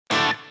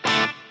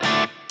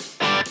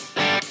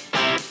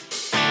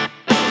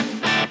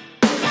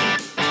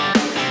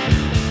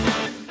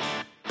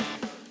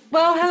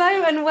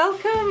and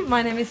welcome.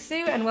 My name is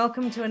Sue, and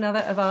welcome to another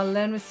of our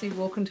Learn with Sue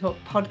Walk and Talk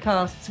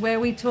podcasts, where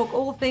we talk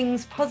all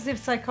things positive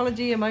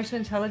psychology, emotional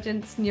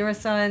intelligence,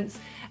 neuroscience,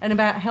 and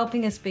about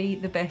helping us be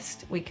the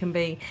best we can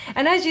be.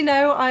 And as you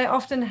know, I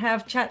often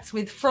have chats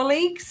with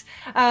froliques,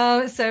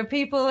 so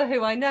people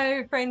who I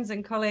know, friends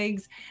and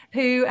colleagues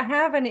who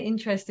have an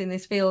interest in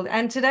this field.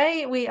 And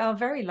today we are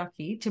very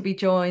lucky to be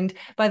joined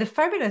by the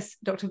fabulous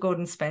Dr.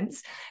 Gordon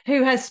Spence,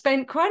 who has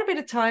spent quite a bit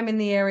of time in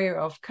the area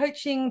of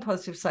coaching,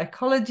 positive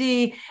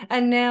psychology,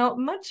 and now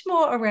much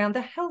more around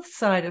the health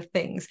side of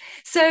things.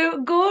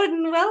 So,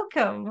 Gordon,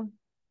 welcome.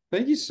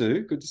 Thank you,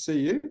 Sue. Good to see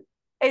you.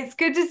 It's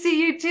good to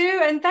see you too.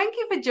 And thank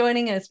you for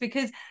joining us,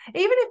 because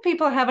even if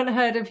people haven't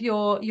heard of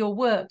your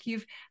work,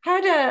 you've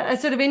had a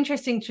sort of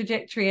interesting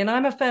trajectory. And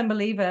I'm a firm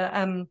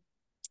believer,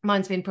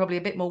 mine's been probably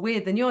a bit more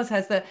weird than yours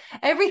has, that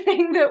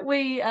everything that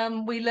we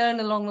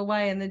learn along the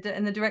way and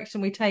the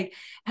direction we take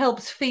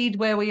helps feed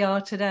where we are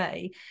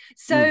today.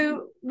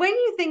 So when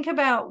you think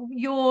about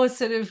your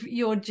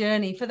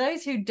journey, for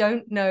those who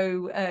don't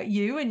know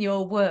you and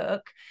your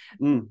work,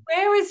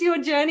 where has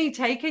your journey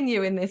taken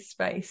you in this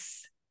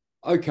space?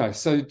 Okay,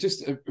 so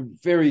just a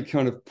very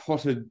kind of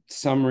potted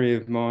summary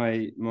of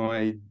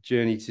my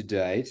journey to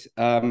date.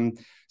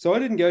 So I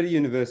didn't go to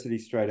university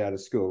straight out of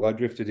school. I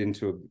drifted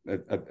into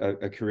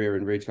a career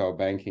in retail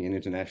banking and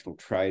international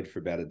trade for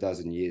about a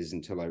dozen years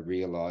until I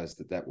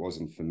realised that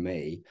wasn't for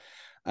me.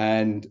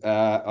 And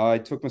I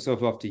took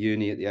myself off to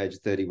uni at the age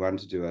of 31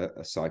 to do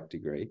a psych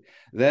degree.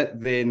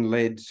 That then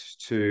led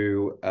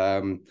to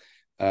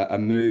a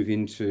move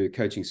into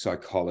coaching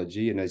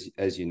psychology. And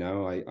as you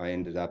know, I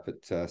ended up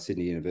at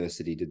Sydney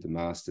University, did the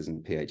master's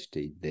and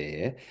PhD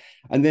there.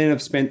 And then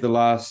I've spent the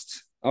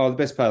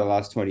best part of the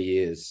last 20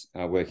 years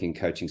working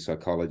coaching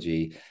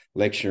psychology,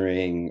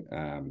 lecturing,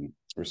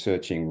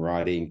 researching,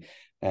 writing,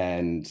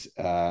 and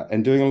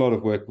doing a lot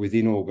of work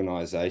within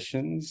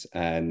organizations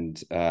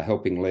and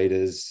helping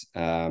leaders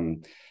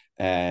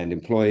and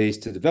employees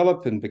to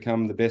develop and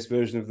become the best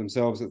version of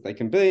themselves that they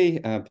can be,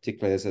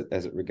 particularly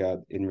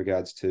in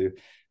regards to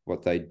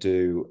what they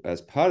do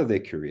as part of their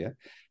career.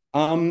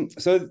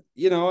 So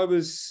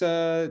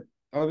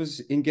I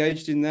was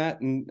engaged in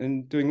that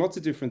and doing lots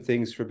of different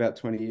things for about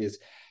 20 years.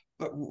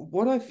 But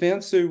what I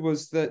found, Sue,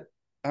 was that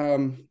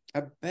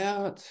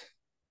about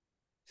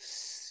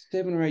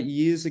 7 or 8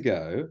 years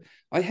ago,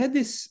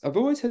 I've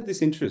always had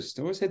this interest.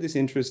 I always had this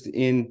interest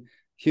in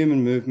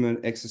human movement,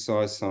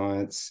 exercise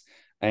science.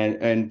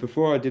 And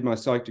before I did my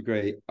psych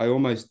degree, I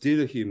almost did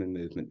a human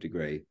movement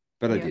degree,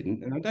 but I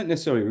didn't. And I don't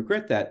necessarily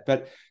regret that.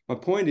 But my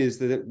point is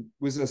that it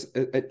was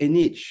a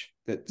niche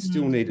that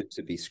still needed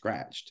to be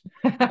scratched.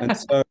 And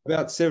so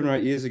about 7 or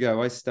 8 years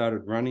ago, I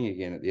started running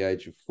again at the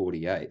age of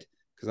 48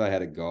 because I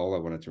had a goal. I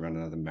wanted to run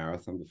another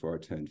marathon before I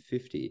turned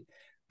 50.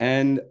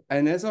 And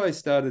as I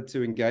started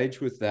to engage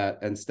with that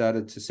and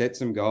started to set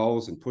some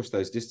goals and push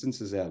those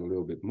distances out a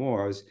little bit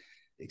more, I was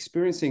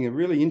experiencing a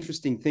really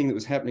interesting thing that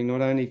was happening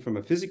not only from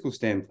a physical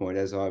standpoint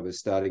as I was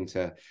starting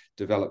to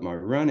develop my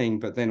running,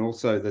 but then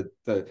also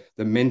the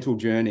mental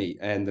journey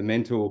and the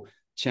mental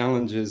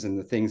challenges and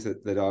the things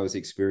that I was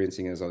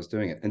experiencing as I was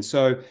doing it. And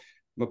so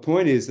my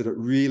point is that it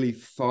really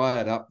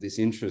fired up this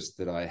interest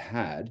that I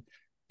had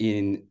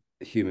in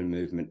human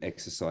movement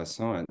exercise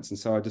science. And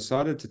so I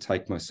decided to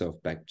take myself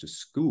back to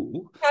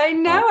school. I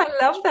know, I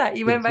love that.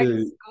 You went back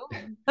to school.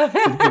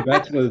 To do a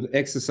Bachelor of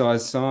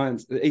Exercise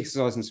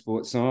and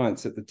Sports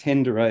Science at the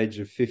tender age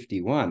of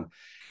 51.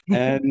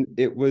 And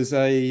it was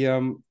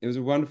a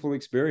wonderful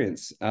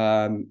experience.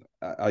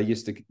 I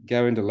used to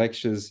go into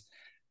lectures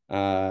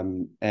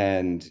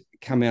and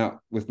come out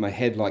with my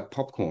head like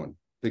popcorn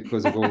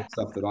because of all the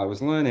stuff that I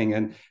was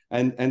learning.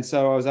 And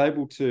so I was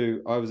able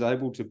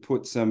to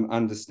put some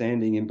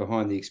understanding in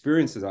behind the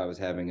experiences I was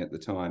having at the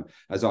time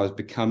as I was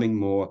becoming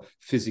more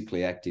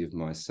physically active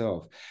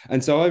myself.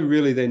 And so I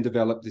really then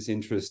developed this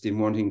interest in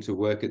wanting to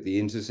work at the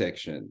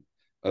intersection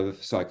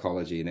of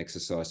psychology and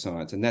exercise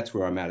science. And that's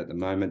where I'm at the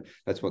moment.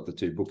 That's what the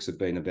 2 books have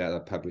been about. I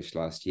published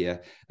last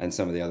year, and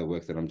some of the other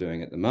work that I'm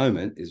doing at the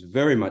moment is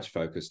very much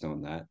focused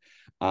on that.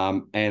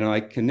 And I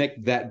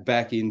connect that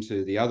back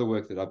into the other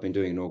work that I've been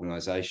doing in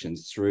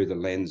organizations through the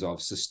lens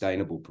of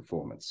sustainable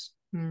performance.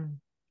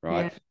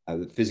 Right? Yeah.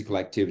 The physical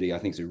activity, I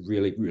think, is a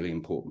really, really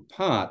important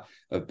part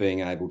of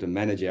being able to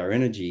manage our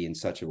energy in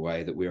such a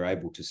way that we're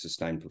able to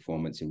sustain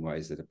performance in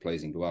ways that are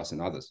pleasing to us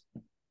and others.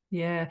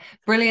 Yeah,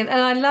 brilliant.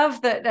 And I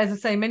love that, as I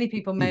say, many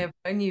people may have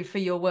known you for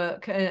your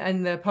work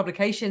and the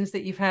publications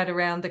that you've had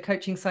around the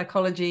coaching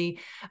psychology.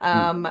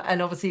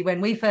 And obviously,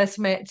 when we first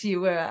met, you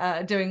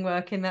were doing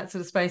work in that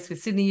sort of space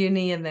with Sydney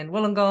Uni and then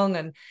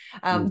Wollongong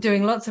and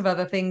doing lots of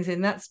other things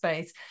in that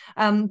space.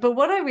 But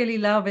what I really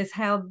love is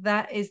how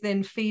that is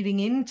then feeding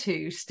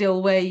into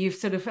still where you've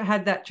sort of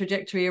had that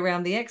trajectory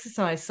around the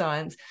exercise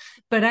science,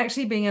 but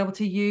actually being able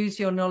to use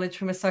your knowledge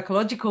from a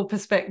psychological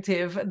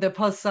perspective, the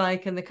pos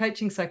psych and the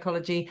coaching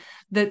psychology,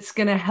 that's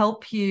going to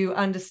help you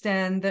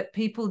understand that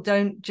people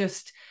don't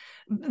just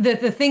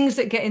the things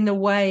that get in the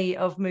way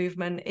of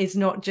movement is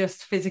not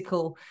just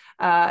physical.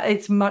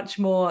 It's much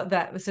more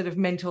that sort of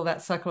mental,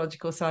 that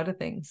psychological side of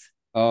things.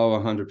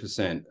 Oh,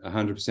 100%,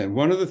 100%.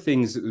 One of the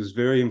things that was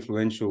very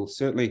influential,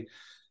 certainly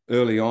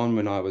early on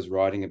when I was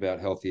writing about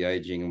healthy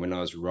aging and when I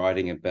was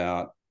writing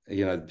about,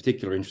 the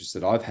particular interest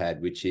that I've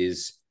had, which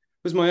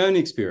was my own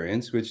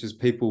experience, which is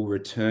people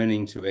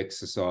returning to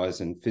exercise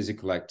and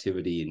physical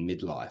activity in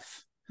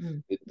midlife,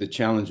 the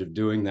challenge of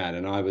doing that.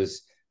 And I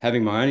was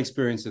having my own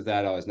experience of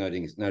that. I was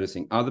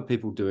noticing other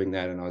people doing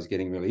that, and I was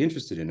getting really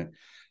interested in it.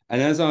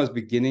 And as I was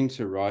beginning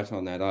to write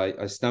on that,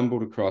 I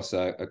stumbled across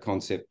a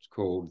concept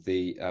called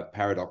the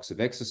paradox of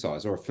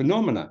exercise, or a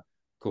phenomena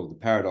called the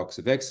paradox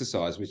of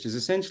exercise, which is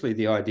essentially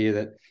the idea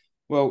that,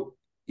 well,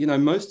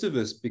 most of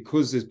us,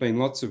 because there's been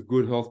lots of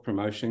good health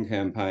promotion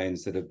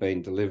campaigns that have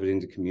been delivered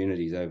into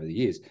communities over the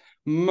years,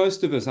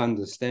 most of us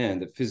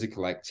understand that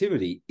physical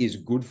activity is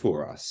good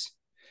for us.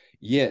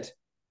 Yet,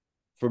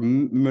 for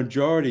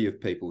majority of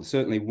people,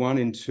 certainly 1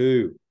 in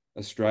 2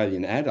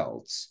 Australian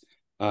adults,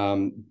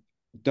 aren't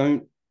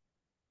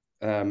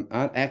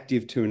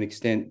active to an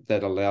extent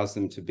that allows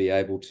them to be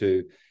able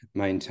to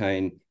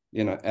maintain,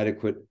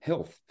 adequate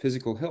health,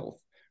 physical health,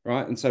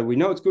 right? And so we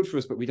know it's good for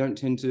us, but we don't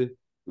tend to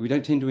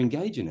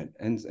engage in it.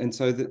 And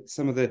so that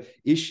some of the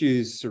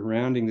issues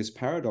surrounding this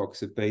paradox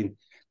have been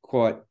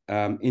quite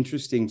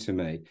interesting to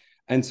me.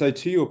 And so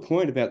to your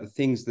point about the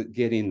things that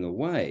get in the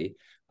way,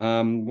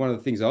 one of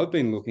the things I've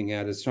been looking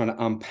at is trying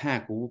to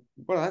unpack, well,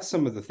 what are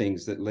some of the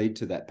things that lead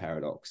to that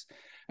paradox?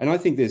 And I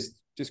think there's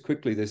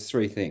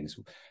 3 things.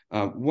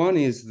 One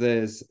is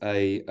there's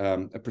a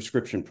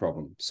prescription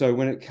problem. So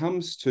when it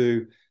comes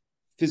to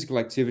physical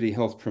activity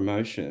health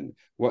promotion,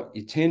 what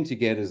you tend to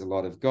get is a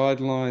lot of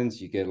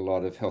guidelines, you get a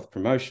lot of health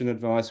promotion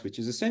advice, which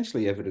is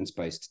essentially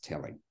evidence-based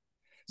telling.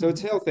 So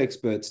it's health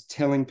experts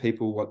telling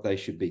people what they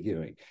should be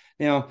doing.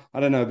 Now,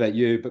 I don't know about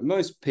you, but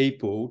most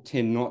people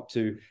tend not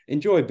to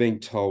enjoy being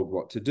told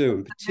what to do,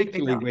 and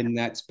particularly when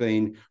that's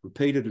been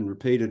repeated and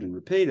repeated and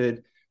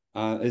repeated.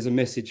 There's a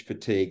message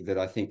fatigue that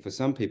I think for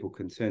some people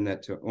can turn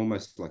that to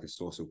almost like a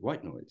source of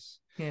white noise.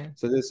 Yeah.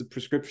 So there's a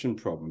prescription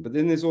problem, but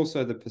then there's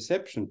also the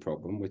perception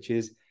problem, which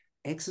is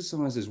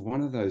exercise is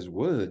one of those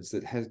words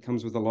that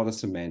comes with a lot of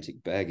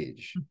semantic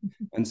baggage.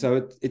 And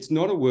so it's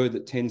not a word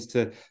that tends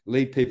to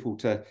lead people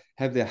to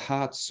have their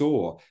heart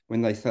sore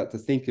when they start to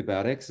think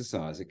about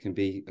exercise. It can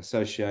be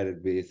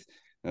associated with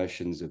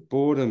notions of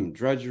boredom,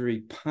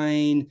 drudgery,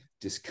 pain,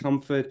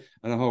 discomfort,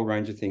 and a whole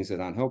range of things that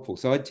aren't helpful.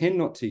 So I tend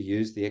not to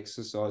use the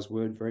exercise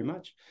word very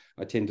much.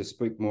 I tend to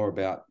speak more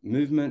about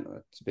movement, I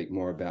speak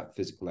more about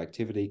physical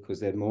activity,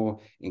 because they're more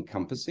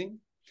encompassing.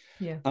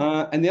 Yeah.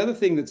 And the other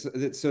thing that's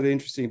sort of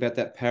interesting about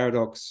that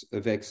paradox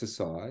of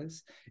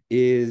exercise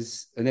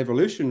is an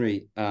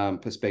evolutionary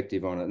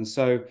perspective on it. And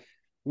so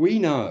we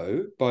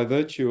know, by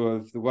virtue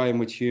of the way in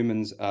which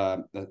humans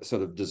are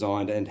sort of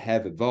designed and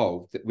have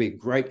evolved, that we're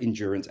great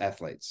endurance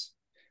athletes.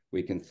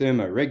 We can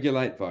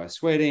thermoregulate via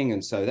sweating,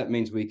 and so that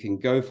means we can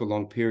go for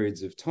long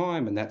periods of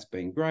time, and that's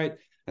been great.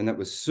 And that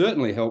was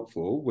certainly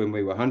helpful when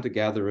we were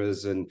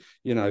hunter-gatherers and,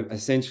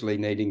 essentially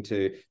needing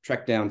to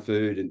track down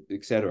food and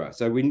et cetera.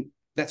 So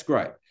that's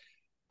great.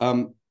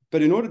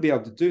 But in order to be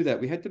able to do that,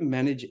 we had to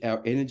manage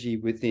our energy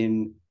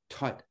within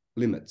tight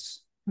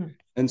limits.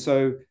 And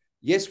so,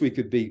 yes, we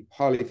could be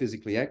highly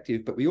physically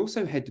active, but we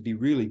also had to be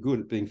really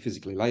good at being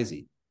physically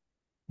lazy,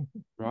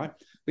 right?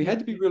 We had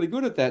to be really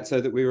good at that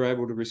so that we were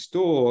able to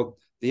restore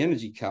the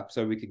energy cup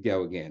so we could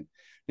go again.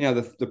 Now,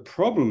 the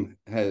problem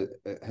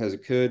has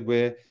occurred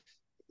where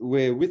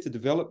with the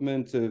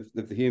development of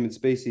the human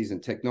species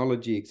and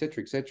technology, et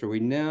cetera, we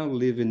now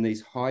live in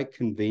these high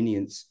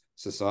convenience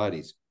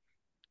societies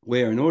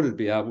where, in order to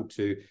be able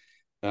to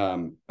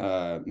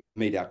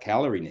meet our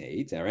calorie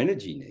needs, our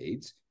energy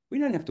needs, we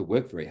don't have to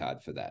work very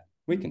hard for that.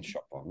 We can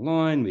shop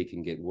online, we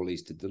can get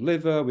Woolies to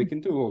deliver, we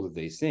can do all of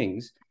these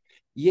things,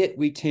 yet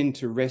we tend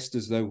to rest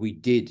as though we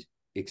did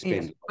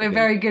expend. Yeah, we're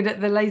very good at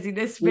the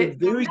laziness bit.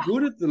 We're very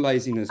good at the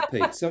laziness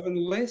piece. So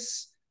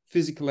unless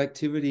physical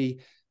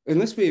activity,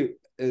 unless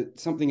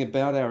something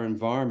about our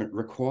environment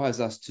requires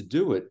us to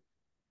do it,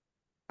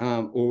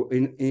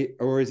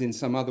 or is in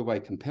some other way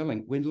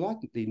compelling, we're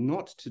likely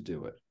not to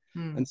do it.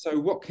 And so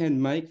what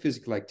can make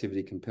physical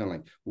activity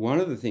compelling?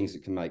 One of the things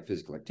that can make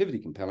physical activity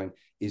compelling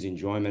is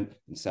enjoyment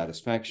and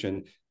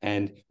satisfaction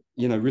and,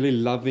 really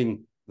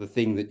loving the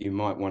thing that you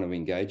might want to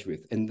engage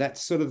with. And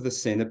that's sort of the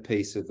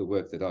centerpiece of the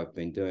work that I've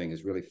been doing,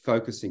 is really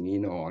focusing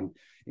in on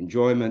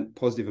enjoyment,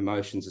 positive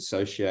emotions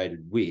associated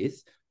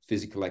with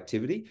physical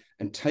activity,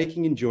 and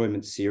taking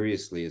enjoyment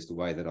seriously is the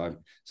way that I'm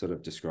sort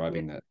of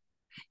describing that.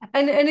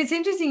 And it's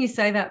interesting you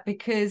say that,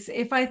 because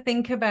if I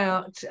think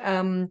about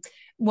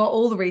what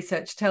all the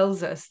research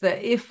tells us,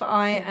 that if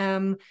I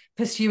am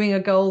pursuing a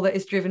goal that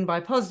is driven by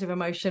positive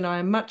emotion, I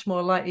am much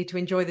more likely to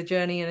enjoy the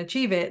journey and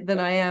achieve it than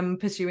I am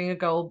pursuing a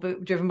goal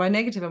driven by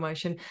negative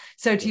emotion.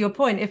 So to your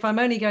point, if I'm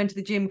only going to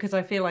the gym because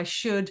I feel I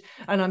should,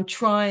 and I'm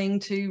trying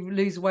to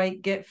lose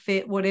weight, get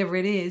fit, whatever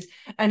it is,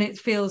 and it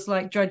feels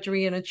like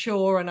drudgery and a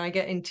chore, and I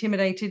get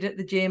intimidated at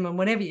the gym and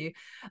whatever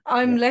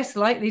I'm less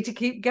likely to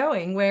keep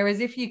going. Whereas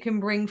if you can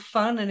bring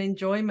fun and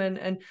enjoyment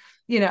and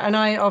and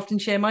I often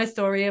share my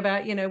story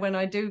about, when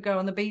I do go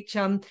on the beach,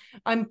 I'm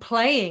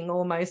playing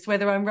almost,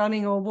 whether I'm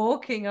running or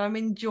walking, I'm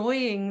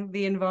enjoying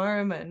the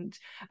environment.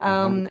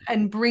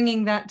 And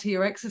bringing that to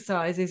your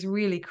exercise is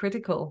really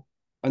critical.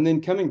 And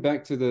then coming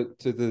back to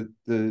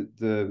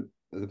the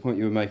point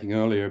you were making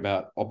earlier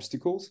about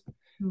obstacles,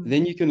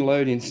 then you can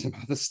load in some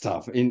other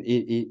stuff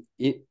in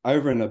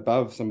over and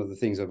above some of the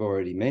things I've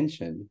already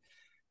mentioned.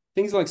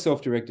 Things like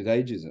self-directed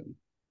ageism.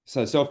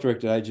 So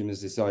self-directed ageism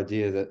is this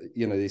idea that,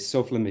 these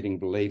self-limiting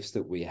beliefs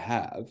that we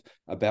have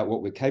about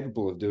what we're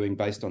capable of doing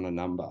based on a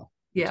number.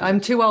 Yeah,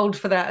 I'm too old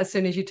for that as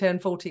soon as you turn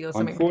 40 or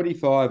something. I'm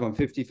 45, I'm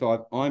 55,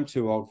 I'm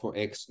too old for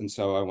X, and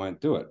so I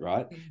won't do it,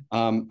 right?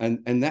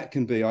 And that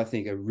can be, I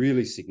think, a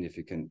really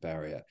significant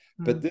barrier.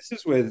 But this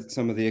is where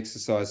some of the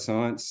exercise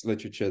science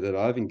literature that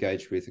I've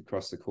engaged with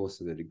across the course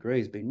of the degree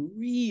has been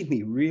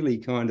really, really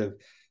kind of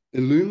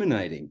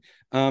illuminating.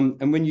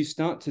 And when you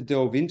start to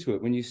delve into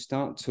it, when you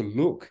start to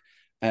look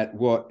at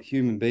what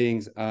human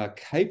beings are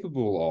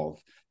capable of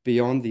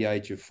beyond the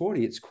age of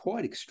 40, it's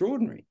quite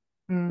extraordinary,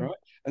 right?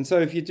 And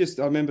so if you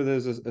I remember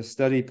there's a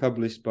study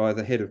published by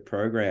the head of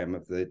program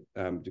of the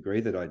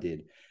degree that I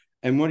did.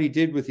 And what he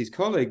did with his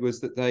colleague was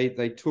that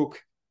they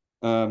took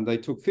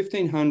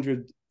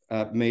 1,500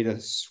 meter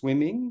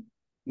swimming.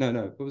 No,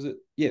 what was it?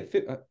 Yeah,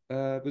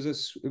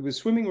 it was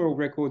swimming world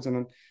records,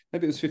 and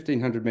maybe it was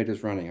 1,500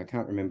 meters running. I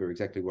can't remember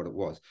exactly what it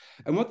was.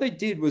 And what they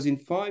did was in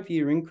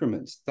 5-year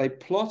increments, they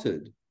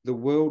plotted the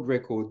world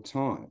record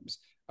times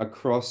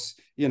across,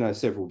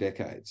 several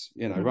decades,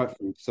 right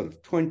from sort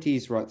of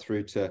 20s right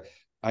through to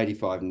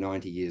 85,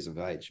 90 years of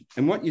age.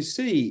 And what you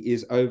see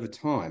is over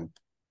time,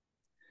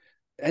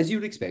 as you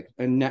would expect,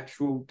 a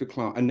natural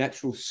decline, a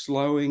natural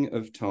slowing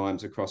of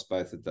times across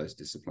both of those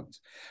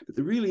disciplines. But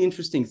the really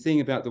interesting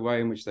thing about the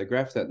way in which they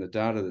graphed that and the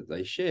data that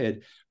they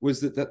shared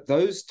was that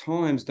those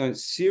times don't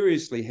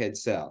seriously head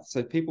south.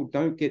 So people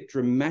don't get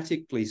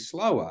dramatically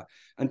slower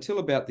until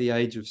about the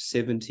age of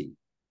 70,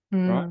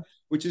 right?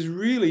 Which is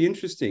really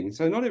interesting.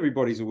 So not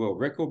everybody's a world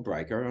record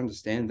breaker, I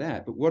understand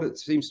that. But what it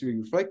seems to be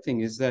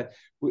reflecting is that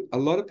a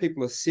lot of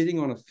people are sitting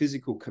on a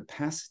physical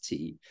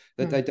capacity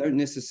that they don't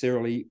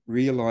necessarily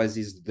realize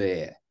is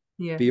there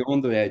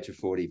beyond the age of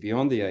 40,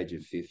 beyond the age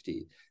of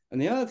 50. And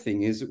the other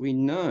thing is that we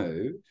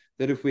know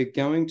that if we're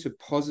going to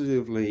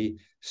positively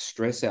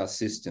stress our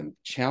system,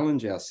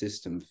 challenge our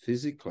system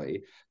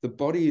physically, the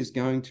body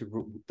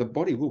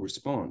will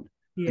respond.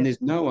 And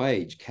there's no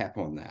age cap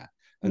on that.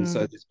 And so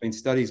there's been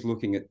studies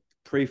looking at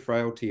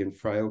pre-frailty and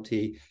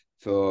frailty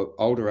for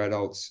older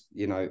adults,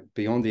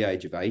 beyond the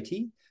age of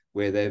 80,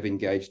 where they've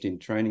engaged in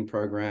training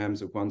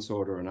programs of one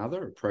sort or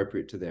another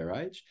appropriate to their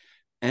age,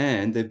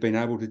 and they've been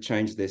able to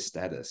change their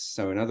status.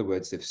 So in other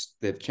words,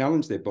 they've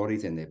challenged their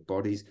bodies and their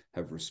bodies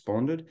have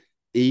responded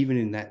even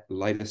in that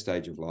later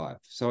stage of life.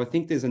 So I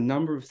think there's a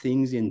number of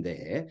things in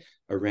there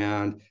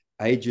around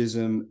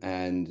ageism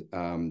and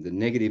the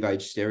negative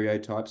age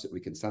stereotypes that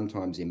we can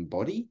sometimes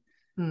embody.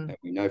 And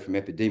we know from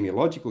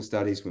epidemiological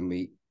studies when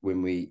we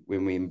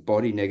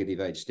embody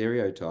negative age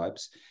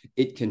stereotypes,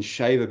 it can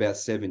shave about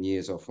 7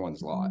 years off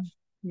one's life,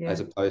 as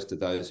opposed to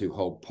those who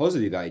hold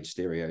positive age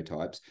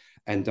stereotypes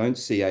and don't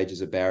see age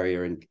as a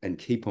barrier and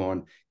keep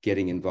on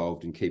getting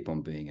involved and keep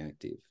on being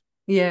active.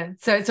 Yeah,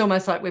 so it's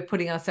almost like we're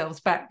putting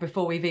ourselves back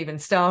before we've even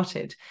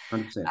started.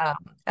 100%.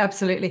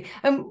 Absolutely.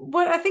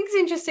 What I think is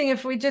interesting,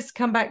 if we just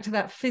come back to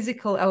that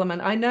physical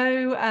element, I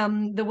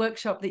know the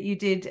workshop that you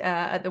did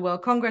at the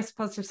World Congress of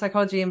Positive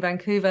Psychology in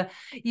Vancouver,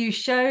 you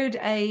showed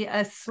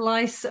a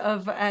slice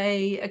of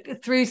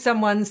through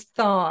someone's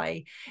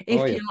thigh,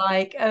 if you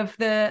like, of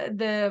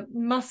the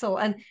muscle.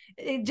 And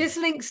it just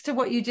links to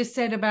what you just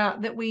said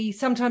about that we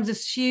sometimes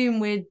assume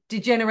we're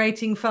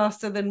degenerating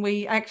faster than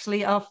we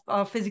actually,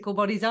 our physical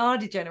bodies are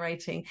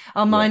degenerating.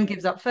 Our mind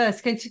gives up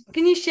first. Can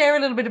you share a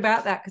little bit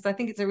about that? Because I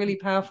think it's a really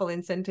powerful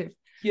incentive.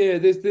 Yeah,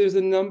 there's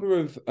a number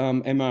of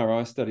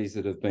MRI studies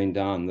that have been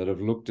done that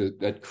have looked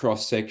at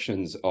cross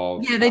sections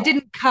of. Yeah, they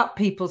didn't cut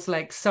people's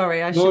legs. Sorry,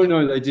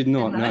 No, they did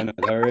not. No,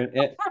 they were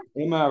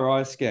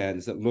MRI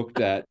scans that looked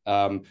at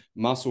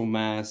muscle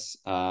mass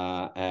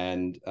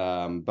and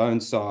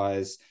bone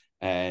size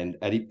and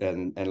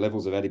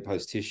levels of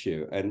adipose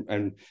tissue,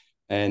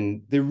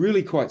 and they're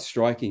really quite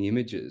striking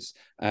images,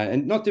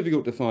 and not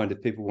difficult to find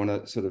if people want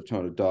to sort of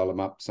try to dial them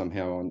up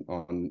somehow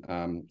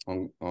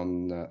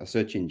on a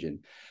search engine.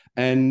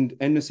 And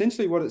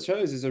essentially what it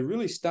shows is a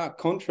really stark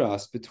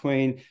contrast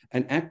between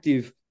an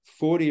active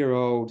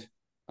 40-year-old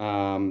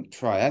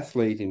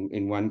triathlete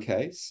in one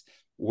case,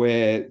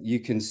 where you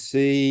can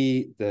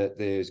see that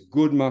there's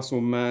good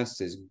muscle mass,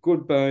 there's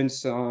good bone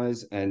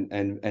size,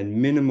 and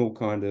minimal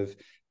kind of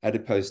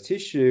adipose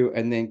tissue,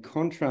 and then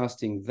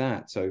contrasting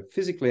that, so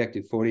physically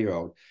active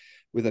 40-year-old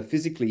with a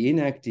physically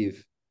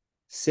inactive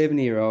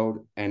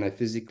 70-year-old and a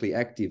physically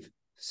active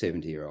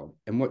 70-year-old.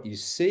 And what you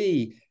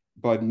see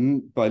by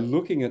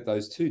looking at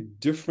those two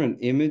different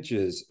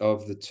images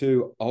of the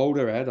two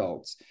older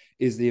adults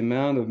is the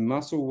amount of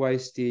muscle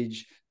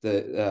wastage,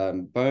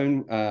 the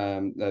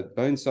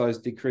bone size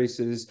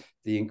decreases,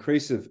 the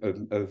increase of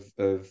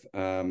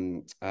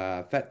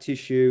fat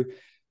tissue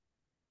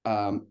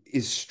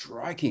is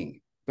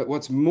striking. But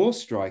what's more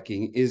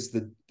striking is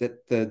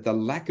the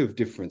lack of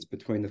difference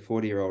between the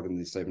 40-year-old and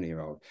the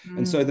 70-year-old.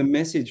 And so the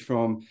message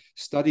from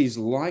studies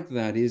like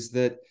that is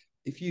that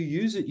if you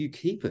use it, you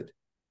keep it.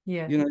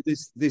 Yeah. You know,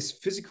 this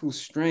physical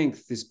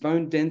strength, this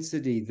bone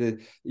density,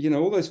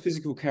 all those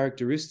physical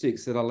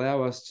characteristics that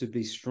allow us to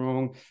be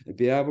strong and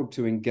be able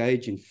to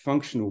engage in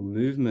functional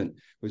movement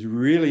was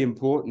really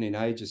important in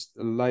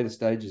later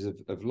stages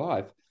of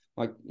life.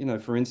 Like,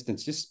 for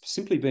instance, just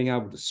simply being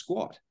able to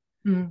squat.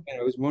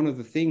 Is one of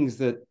the things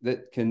that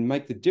can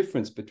make the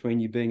difference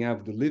between you being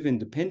able to live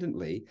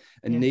independently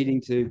and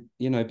needing to,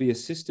 be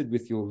assisted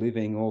with your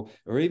living or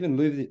even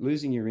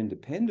losing your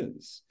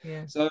independence.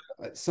 Yeah. So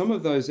some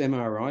of those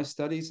MRI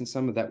studies and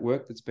some of that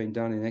work that's been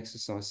done in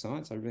exercise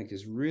science, I think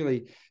has a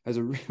really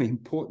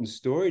important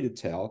story to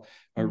tell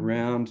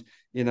around,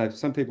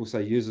 some people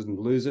say use it and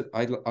lose it.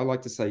 I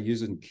like to say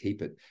use it and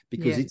keep it,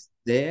 because it's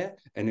there.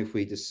 And if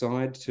we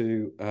decide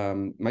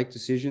to make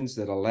decisions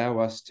that allow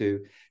us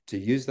to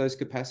use those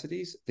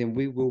capacities, then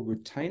we will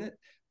retain it.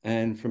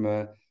 And from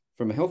a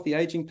healthy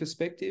aging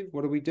perspective,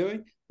 what are we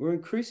doing? We're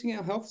increasing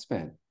our health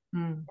span.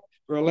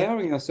 We're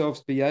allowing ourselves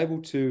to be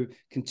able to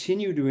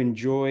continue to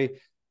enjoy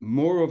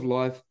more of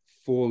life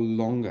for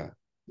longer.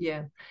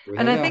 Yeah.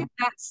 And I think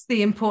that's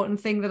the important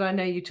thing that I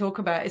know you talk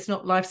about. It's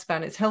not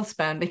lifespan, it's health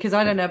span, because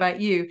I don't know about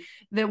you,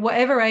 that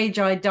whatever age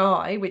I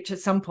die, which at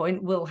some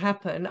point will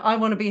happen, I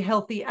want to be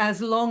healthy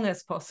as long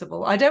as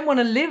possible. I don't want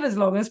to live as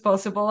long as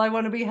possible. I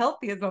want to be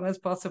healthy as long as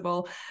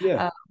possible.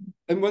 Yeah.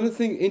 And one of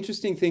the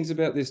interesting things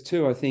about this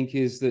too, I think,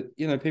 is that,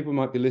 people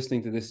might be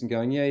listening to this and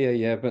going,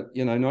 yeah, but,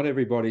 not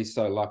everybody's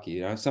so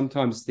lucky.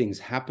 Sometimes things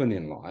happen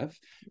in life,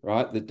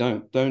 right, that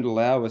don't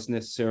allow us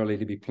necessarily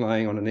to be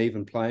playing on an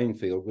even playing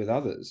field with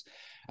others.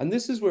 And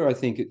this is where I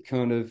think it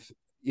kind of,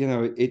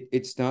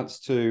 it starts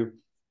to,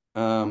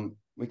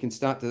 we can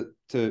start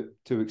to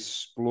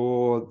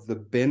explore the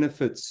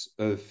benefits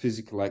of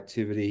physical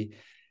activity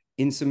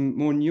in some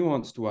more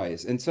nuanced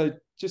ways. And so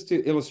just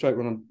to illustrate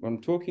what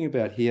I'm talking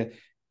about here,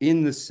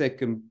 in the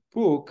second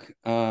book,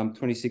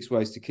 26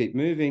 Ways to Keep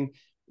Moving,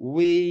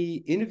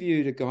 we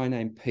interviewed a guy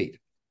named Pete.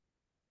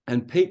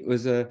 And Pete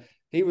was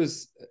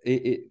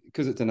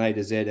because it's an A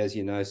to Z, as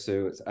you know,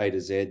 Sue, it's A to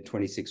Z,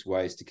 26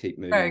 ways to keep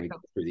moving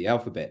through the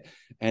alphabet.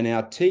 And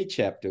our T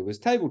chapter was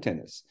table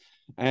tennis.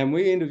 And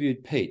we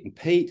interviewed Pete. And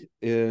Pete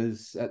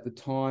is, at the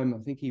time,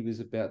 I think he was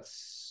about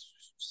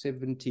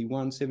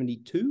 71,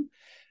 72.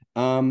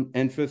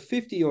 And for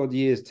 50 odd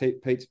years,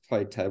 Pete's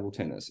played table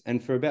tennis.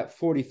 And for about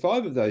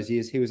 45 of those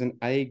years, he was an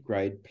A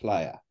grade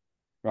player,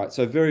 right?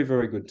 So very,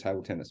 very good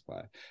table tennis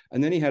player.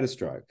 And then he had a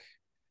stroke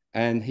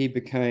and he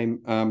became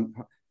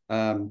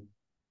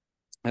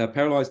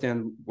paralyzed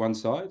down one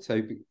side.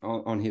 So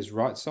on his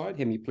right side,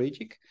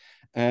 hemiplegic,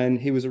 and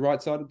he was a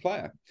right-sided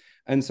player.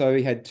 And so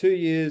he had 2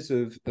 years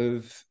of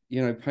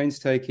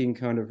painstaking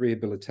kind of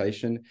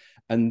rehabilitation.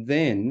 And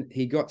then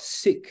he got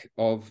sick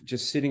of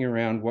just sitting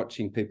around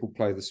watching people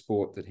play the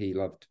sport that he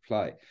loved to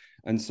play.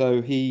 And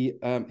so he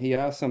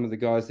asked some of the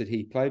guys that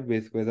he played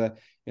with whether,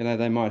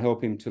 they might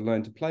help him to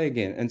learn to play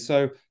again. And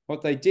so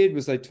what they did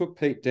was they took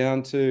Pete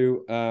down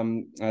to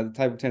the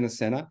table tennis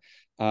center,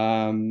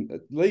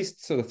 at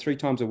least sort of 3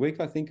 times a week,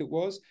 I think it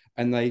was.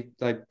 And they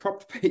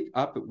propped Pete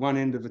up at one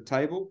end of a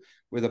table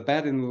with a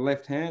bat in the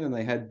left hand, and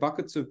they had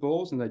buckets of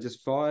balls, and they just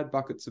fired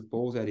buckets of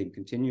balls at him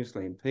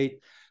continuously. And Pete,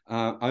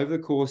 over the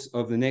course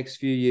of the next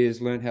few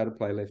years, learned how to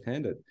play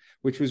left-handed,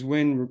 which was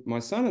when my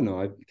son and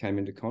I came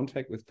into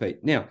contact with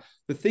Pete. Now,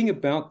 the thing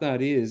about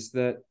that is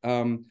that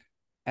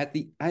at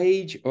the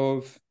age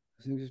of,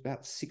 I think he was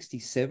about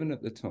 67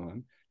 at the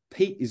time,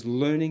 Pete is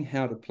learning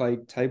how to play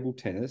table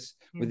tennis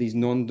with his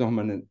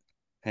non-dominant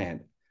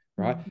hand,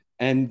 right?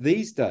 And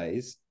these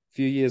days, a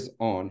few years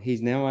on,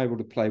 he's now able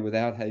to play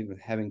without even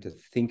having to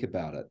think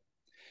about it.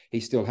 He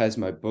still has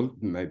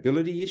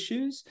mobility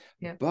issues,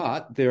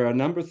 but there are a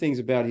number of things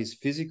about his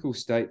physical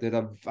state that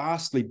are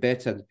vastly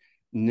better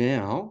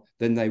now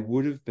than they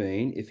would have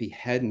been if he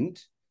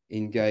hadn't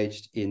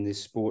engaged in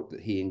this sport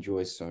that he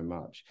enjoys so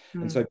much.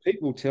 And so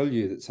people will tell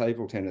you that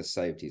table tennis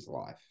saved his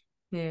life.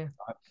 Yeah.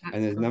 Right?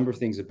 And there's a number of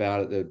things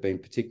about it that have been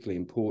particularly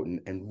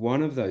important. And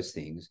one of those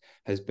things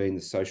has been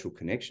the social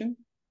connection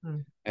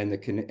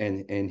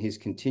and his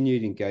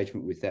continued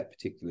engagement with that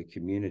particular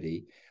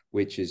community,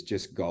 which is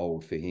just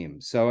gold for him.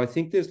 So I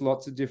think there's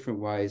lots of different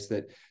ways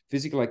that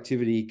physical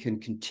activity can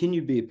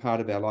continue to be a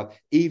part of our life,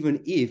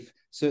 even if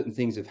certain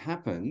things have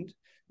happened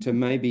to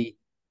maybe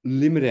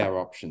limit our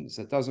options.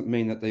 That doesn't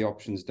mean that the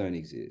options don't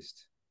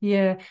exist.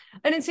 Yeah.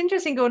 And it's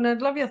interesting, Gordon,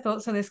 I'd love your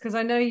thoughts on this, because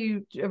I know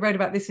you wrote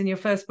about this in your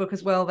first book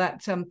as well,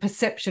 that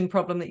perception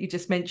problem that you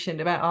just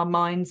mentioned about our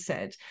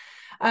mindset.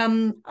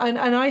 And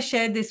I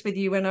shared this with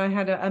you when I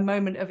had a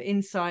moment of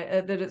insight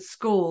that at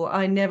school,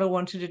 I never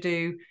wanted to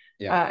do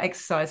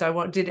exercise.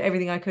 I did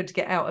everything I could to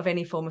get out of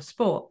any form of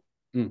sport.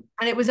 Mm.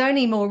 And it was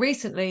only more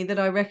recently that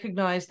I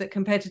recognized that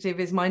competitive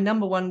is my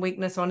number one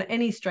weakness on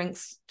any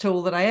strengths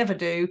tool that I ever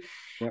do.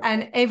 Yep.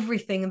 And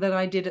everything that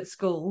I did at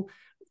school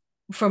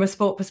from a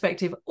sport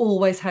perspective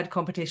always had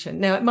competition.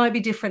 Now it might be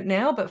different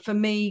now, but for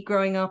me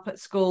growing up at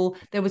school,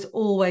 there was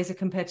always a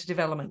competitive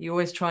element. You're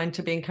always trying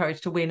to be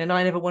encouraged to win, and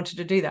I never wanted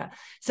to do that.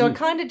 So I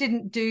kind of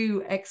didn't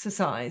do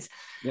exercise.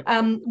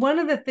 Yep. One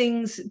of the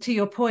things, to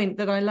your point,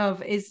 that I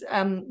love is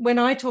when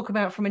I talk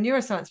about from a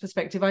neuroscience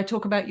perspective, I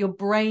talk about your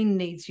brain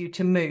needs you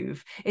to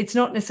move. It's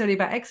not necessarily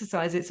about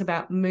exercise, it's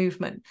about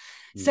movement.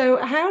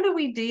 So how do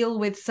we deal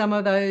with some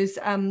of those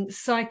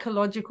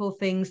psychological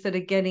things that are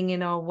getting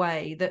in our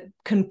way that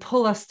can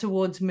pull us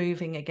towards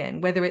moving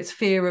again, whether it's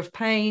fear of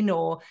pain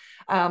or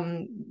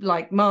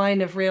like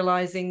mine of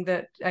realizing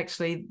that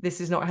actually this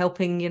is not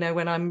helping, you know,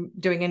 when I'm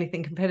doing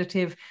anything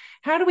competitive?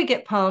 How do we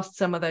get past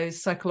some of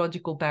those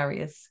psychological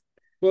barriers?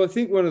 Well, I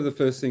think one of the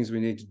first things we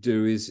need to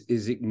do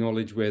is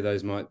acknowledge where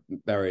those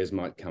barriers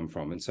might come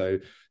from. And so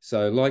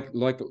like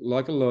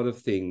a lot of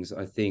things,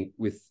 I think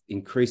with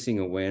increasing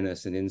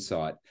awareness and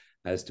insight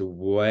as to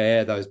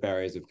where those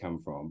barriers have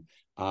come from,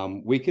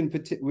 we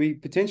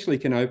potentially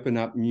can open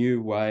up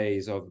new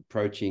ways of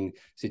approaching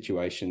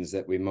situations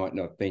that we might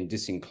not have been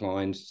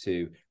disinclined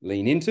to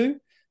lean into.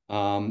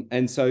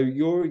 And so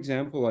your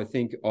example, I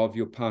think, of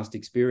your past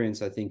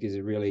experience, I think is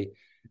a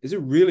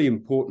really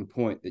important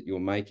point that you're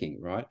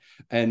making, right?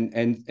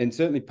 And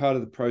certainly part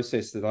of the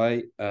process that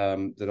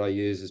I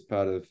use as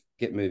part of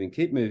Get Moving,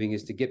 Keep Moving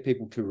is to get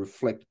people to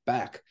reflect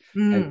back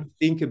and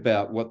think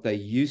about what they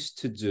used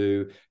to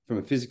do from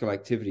a physical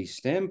activity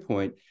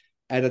standpoint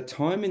at a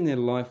time in their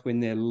life when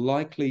they're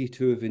likely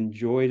to have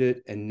enjoyed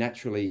it and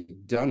naturally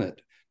done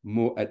it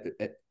more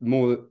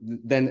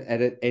than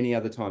at any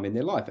other time in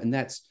their life. And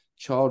that's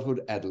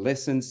childhood,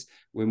 adolescence,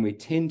 when we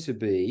tend to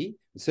be,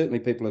 certainly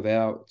people of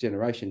our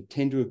generation,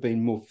 tend to have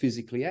been more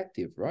physically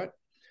active, right?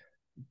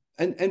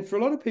 And for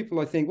a lot of people,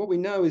 I think what we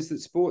know is that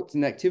sports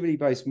and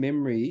activity-based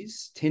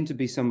memories tend to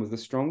be some of the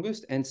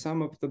strongest and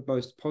some of the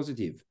most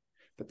positive,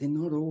 but they're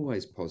not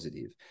always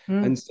positive.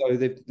 And so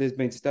there's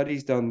been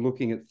studies done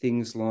looking at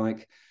things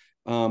like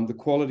the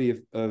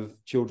quality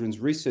of children's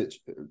recess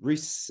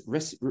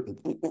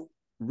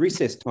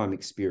time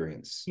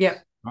experience.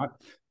 Yep. Right?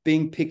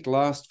 Being picked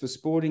last for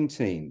sporting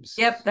teams.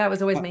 Yep, that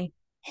was always me.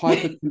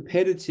 Hyper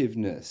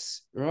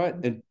competitiveness, right?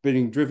 And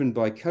being driven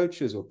by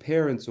coaches or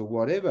parents or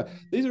whatever.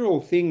 These are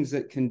all things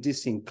that can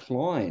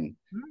disincline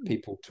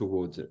people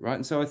towards it, right?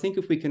 And so I think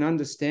if we can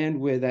understand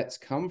where that's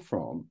come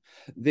from,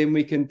 then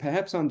we can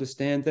perhaps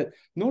understand that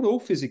not all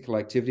physical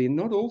activity and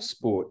not all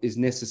sport is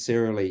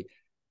necessarily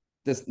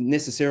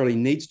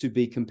needs to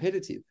be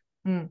competitive.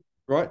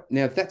 Right?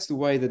 Now, if that's the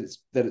way that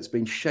it's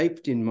been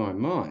shaped in my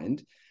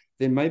mind,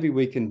 then maybe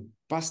we can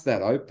bust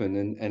that open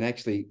and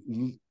actually,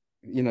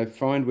 you know,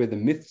 find where the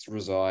myths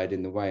reside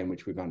in the way in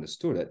which we've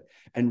understood it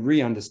and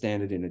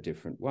re-understand it in a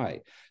different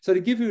way. So to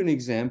give you an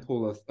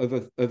example of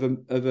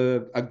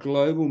a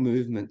global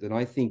movement that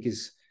I think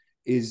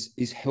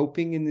is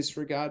helping in this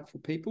regard for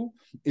people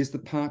is the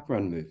park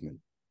run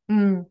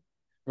movement.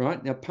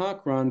 Right? Now,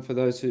 park run, for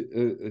those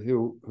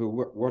who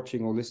are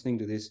watching or listening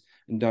to this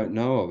and don't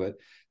know of it,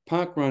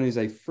 park run is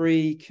a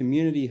free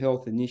community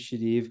health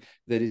initiative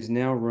that is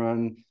now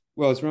run.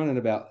 Well, it's run in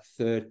about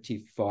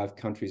 35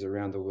 countries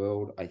around the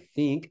world, I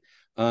think.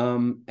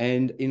 And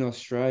in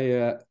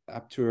Australia,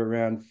 up to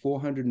around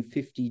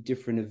 450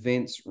 different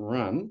events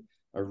run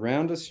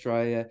around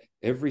Australia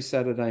every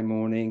Saturday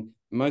morning,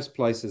 most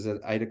places at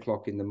 8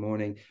 o'clock in the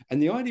morning.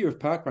 And the idea of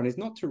park run is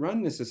not to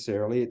run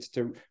necessarily, it's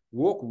to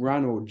walk,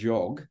 run, or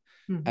jog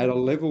at a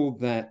level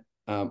that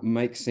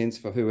makes sense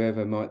for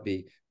whoever might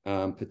be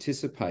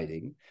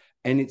participating.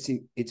 And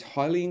it's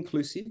highly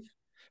inclusive.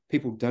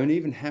 People don't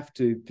even have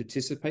to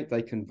participate;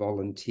 they can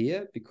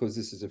volunteer because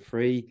this is a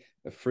free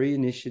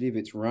initiative.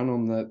 It's run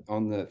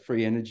on the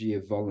free energy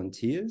of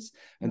volunteers,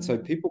 and so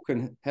people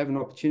can have an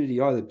opportunity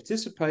to either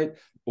participate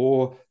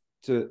or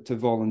to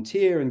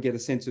volunteer and get a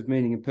sense of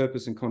meaning and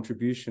purpose and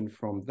contribution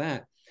from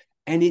that.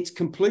 And it's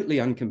completely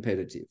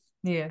uncompetitive.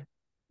 Yeah.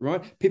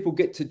 Right? People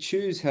get to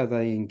choose how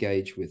they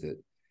engage with it,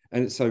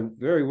 and it's so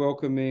very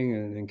welcoming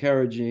and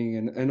encouraging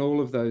and all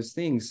of those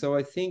things. So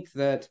I think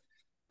that.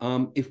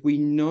 If we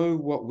know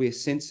what we're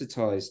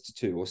sensitized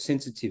to or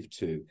sensitive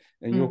to,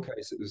 in your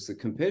case, it was the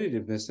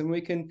competitiveness, then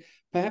we can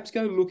perhaps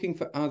go looking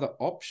for other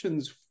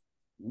options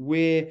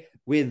where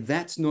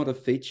that's not a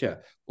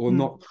feature or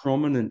not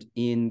prominent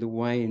in the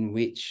way in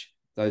which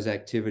those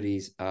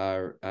activities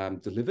are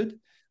delivered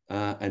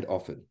and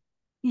offered.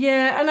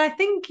 Yeah, and I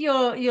think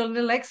your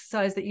little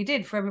exercise that you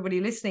did for everybody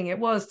listening, it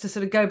was to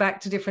sort of go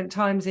back to different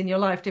times in your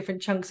life,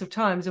 different chunks of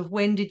times of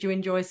when did you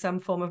enjoy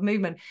some form of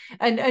movement.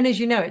 And as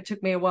you know, it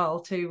took me a while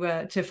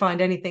to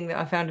find anything that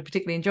I found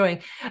particularly enjoying.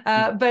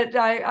 But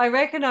I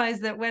recognize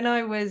that when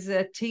I was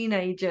a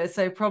teenager,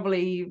 so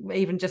probably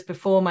even just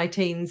before my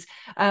teens,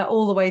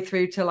 all the way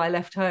through till I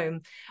left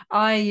home,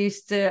 I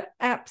used to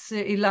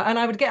absolutely love, and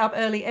I would get up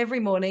early every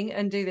morning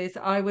and do this.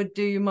 I would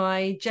do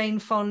my Jane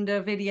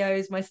Fonda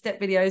videos, my step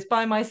videos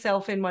by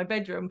myself in my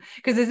bedroom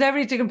because there's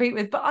nobody to compete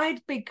with, but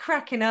I'd be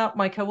cracking up.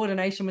 My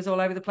coordination was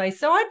all over the place.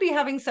 So I'd be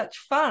having such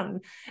fun.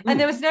 And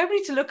there was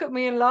nobody to look at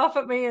me and laugh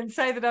at me and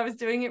say that I was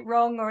doing it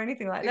wrong or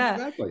anything like that.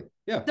 Exactly.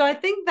 Yeah. So I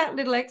think that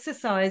little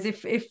exercise,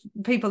 if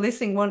people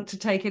listening want to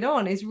take it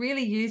on, is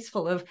really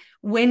useful of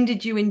when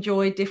did you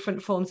enjoy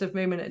different forms of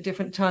movement at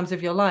different times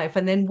of your life?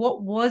 And then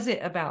what was it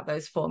about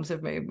those forms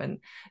of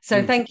movement?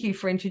 So thank you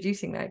for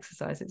introducing that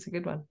exercise. It's a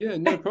good one. Yeah,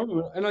 no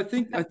problem. And I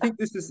think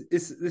this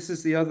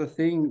is the other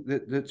thing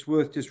that's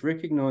worth just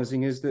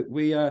recognizing is that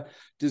we are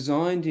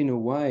designed in a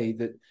way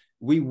that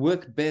we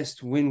work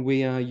best when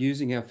we are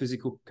using our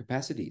physical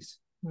capacities.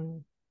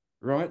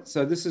 Right.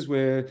 So this is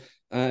where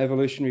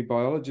evolutionary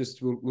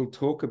biologists will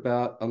talk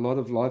about a lot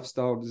of a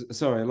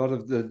lot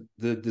of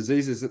the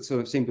diseases that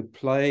sort of seem to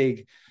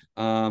plague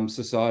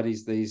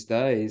societies these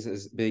days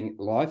as being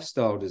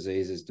lifestyle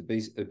diseases,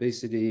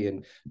 obesity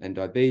and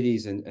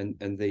diabetes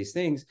and these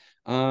things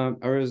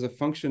are as a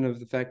function of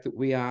the fact that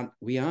we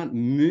aren't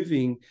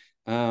moving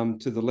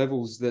to the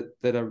levels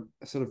that are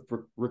sort of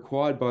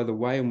required by the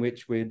way in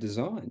which we're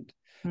designed.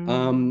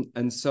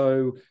 And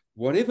so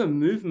whatever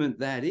movement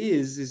that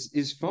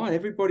is fine.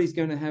 Everybody's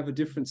going to have a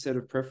different set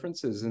of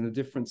preferences and a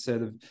different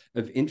set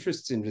of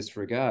interests in this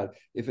regard.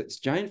 If it's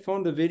Jane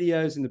Fonda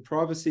videos in the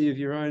privacy of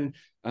your own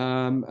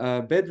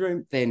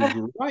bedroom, then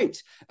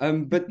great.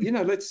 But,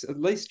 let's at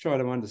least try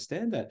to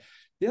understand that.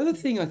 The other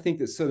thing I think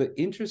that's sort of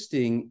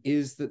interesting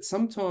is that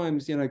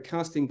sometimes,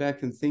 casting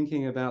back and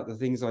thinking about the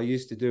things I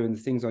used to do and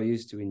the things I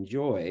used to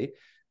enjoy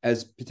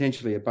as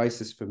potentially a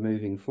basis for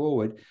moving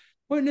forward,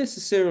 won't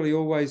necessarily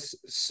always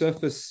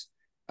surface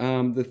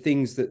the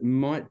things that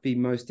might be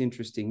most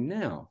interesting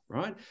now,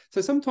 right? So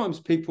sometimes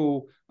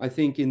people, I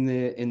think, in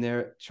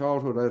their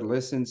childhood,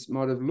 adolescence,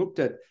 might have looked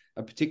at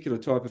a particular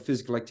type of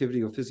physical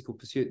activity or physical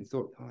pursuit and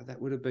thought, oh,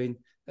 that would have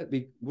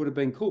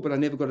been cool, but I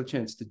never got a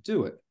chance to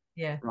do it.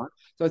 Yeah. Right.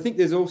 So I think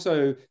there's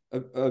also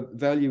a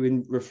value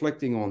in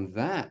reflecting on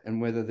that and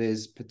whether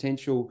there's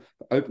potential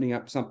for opening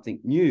up something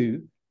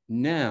new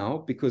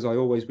now, because I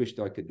always wished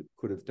I could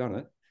have done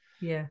it.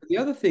 Yeah. The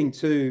other thing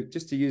too,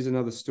 just to use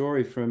another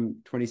story from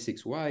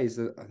 26 Ways,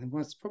 that I think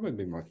it's probably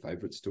been my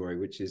favorite story,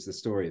 which is the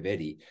story of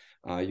Eddie.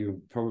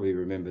 You probably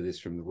remember this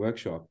from the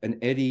workshop. And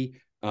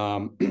Eddie,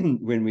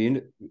 when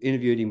we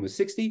interviewed him, was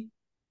 60.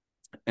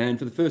 And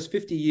for the first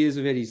 50 years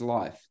of Eddie's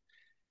life,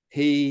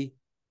 he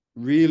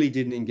really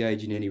didn't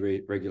engage in any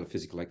regular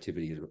physical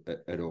activity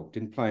at all.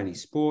 Didn't play any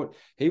sport.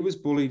 He was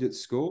bullied at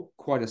school,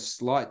 quite a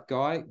slight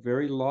guy,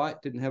 very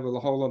light, didn't have a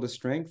whole lot of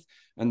strength.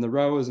 And the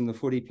rowers and the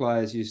footy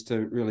players used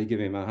to really give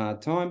him a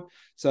hard time.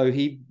 So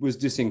he was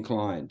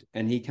disinclined.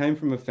 And he came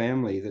from a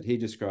family that he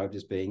described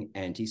as being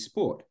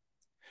anti-sport.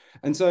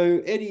 And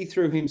so Eddie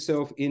threw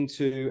himself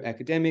into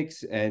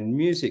academics and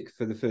music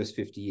for the first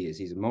 50 years.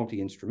 He's a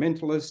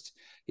multi-instrumentalist.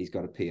 He's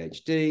got a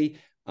PhD.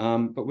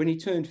 But when he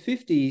turned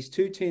 50, his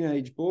two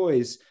teenage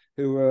boys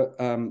who were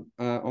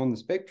on the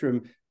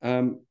spectrum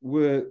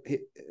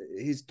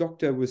his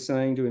doctor was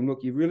saying to him,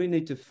 look, you really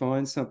need to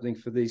find something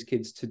for these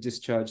kids to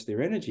discharge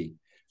their energy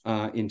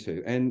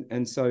into.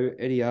 And so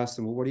Eddie asked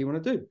them, well, what do you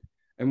want to do?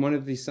 And one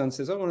of his sons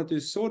says, I want to do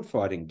sword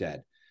fighting,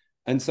 Dad.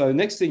 And so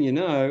next thing you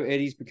know,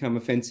 Eddie's become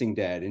a fencing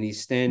dad, and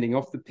he's standing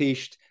off the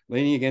piste,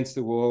 leaning against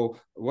the wall,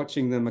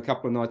 watching them a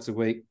couple of nights a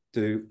week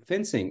do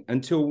fencing,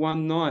 until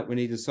one night when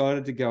he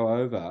decided to go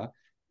over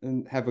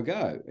and have a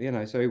go.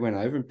 So he went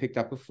over and picked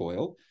up a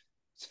foil.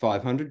 It's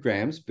 500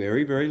 grams,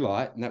 very, very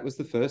light. And that was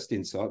the first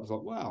insight. It was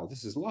like, wow,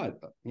 this is light.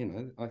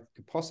 I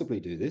could possibly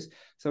do this.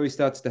 So he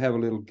starts to have a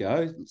little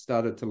go,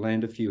 started to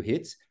land a few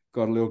hits,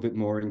 got a little bit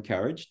more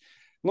encouraged.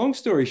 Long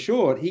story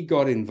short, he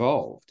got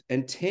involved.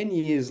 And 10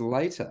 years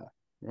later,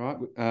 right,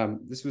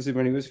 this was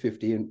when he was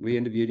 50, and we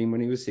interviewed him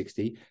when he was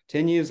 60.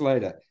 10 years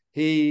later,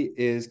 he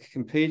is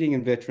competing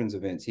in veterans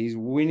events. He's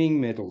winning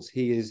medals.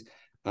 He is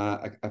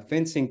a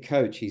fencing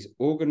coach. He's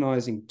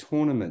organizing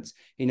tournaments.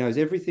 He knows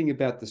everything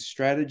about the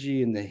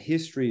strategy and the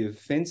history of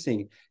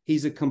fencing.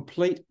 He's a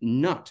complete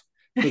nut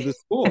for the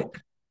sport.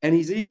 And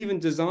he's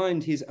even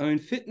designed his own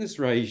fitness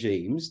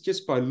regimes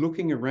just by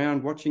looking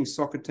around, watching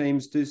soccer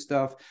teams do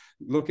stuff,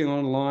 looking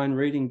online,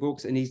 reading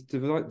books, and he's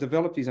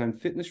developed his own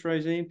fitness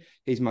regime.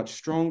 He's much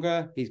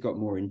stronger. He's got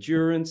more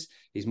endurance.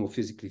 He's more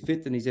physically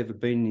fit than he's ever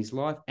been in his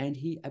life, and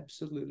he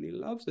absolutely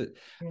loves it.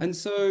 Yeah. And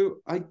so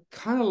I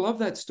kind of love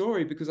that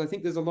story, because I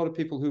think there's a lot of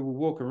people who will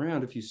walk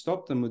around, if you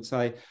stop them, would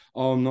say,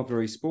 oh, I'm not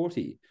very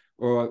sporty,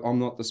 or I'm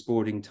not the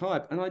sporting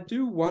type. And I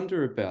do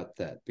wonder about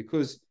that,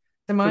 because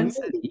the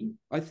mindset. Me,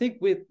 I think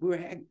we're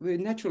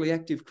naturally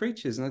active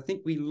creatures, and I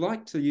think we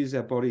like to use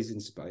our bodies in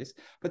space,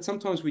 but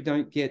sometimes we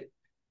don't get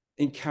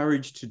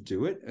encouraged to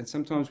do it, and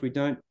sometimes we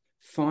don't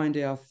find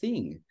our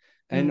thing.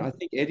 And I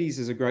think Eddie's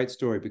is a great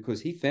story,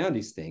 because he found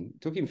his thing.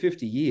 It took him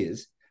 50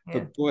 years,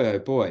 but boy, oh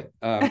boy,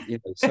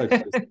 so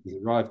he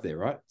arrived there,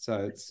 right?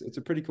 So it's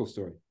a pretty cool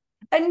story.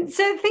 And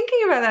so thinking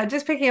about that,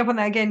 just picking up on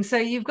that again, so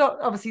you've got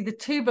obviously the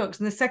two books,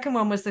 and the second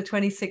one was the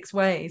 26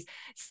 Ways.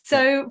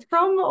 So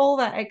from all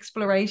that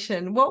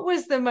exploration, what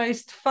was the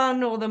most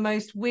fun or the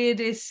most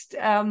weirdest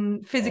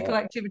physical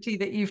activity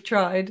that you've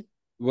tried?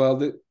 Well,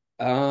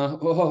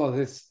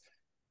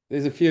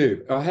 there's a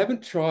few. I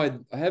haven't tried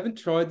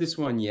this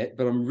one yet,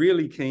 but I'm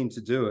really keen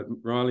to do it.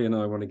 Riley and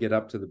I want to get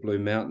up to the Blue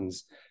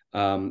Mountains,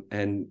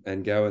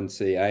 and go and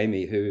see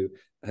Amy, who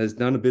has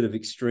done a bit of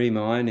extreme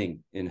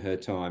ironing in her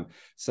time.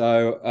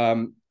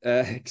 So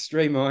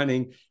extreme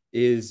ironing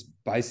is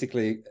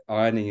basically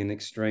ironing in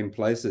extreme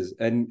places.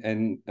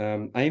 And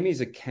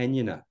Amy's a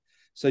canyoner.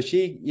 So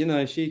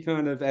she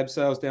kind of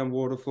abseils down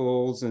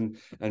waterfalls and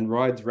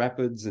rides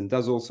rapids and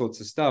does all sorts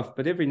of stuff.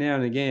 But every now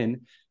and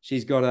again,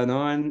 she's got an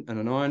iron and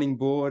an ironing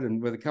board,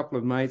 and with a couple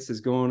of mates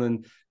has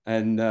gone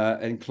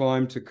and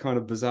climbed to kind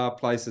of bizarre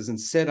places and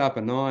set up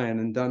an iron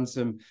and done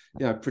some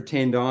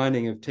pretend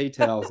ironing of tea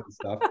towels and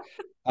stuff.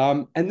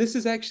 And this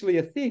is actually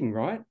a thing,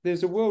 right?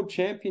 There's a world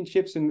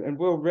championships and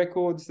world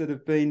records that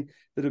have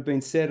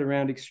been set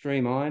around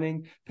extreme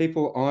ironing.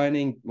 People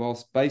ironing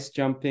whilst base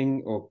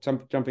jumping or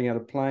jumping out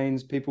of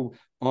planes. People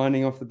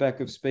ironing off the back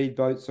of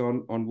speedboats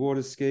on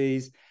water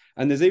skis.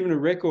 And there's even a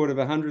record of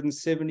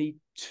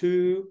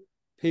 172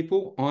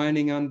 people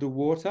ironing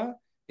underwater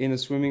in a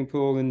swimming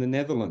pool in the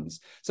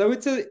Netherlands. So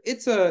it's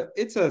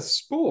a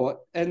sport,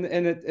 and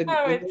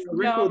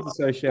records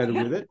associated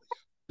with it,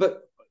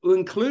 but we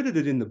included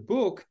it in the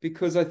book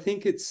because I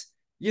think it's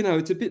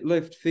a bit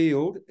left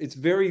field. It's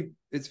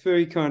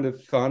very kind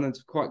of fun.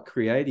 It's quite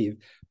creative,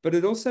 but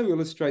it also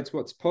illustrates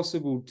what's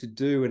possible to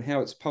do and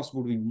how it's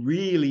possible to be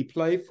really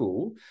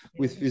playful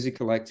with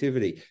physical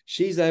activity.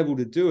 She's able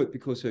to do it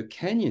because her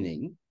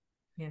canyoning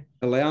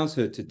allows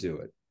her to do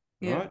it,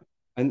 right?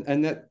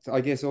 And that,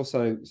 I guess,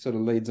 also sort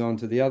of leads on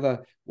to the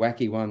other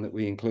wacky one that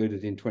we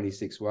included in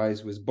 26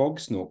 Ways was bog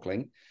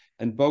snorkeling.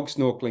 And bog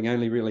snorkeling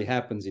only really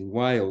happens in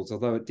Wales,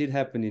 although it did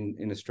happen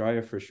in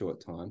Australia for a short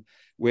time,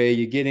 where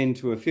you get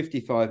into a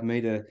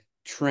 55-metre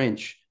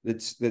trench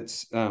that's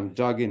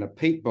dug in a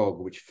peat bog,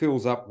 which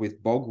fills up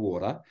with bog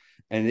water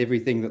and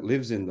everything that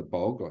lives in the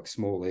bog, like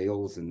small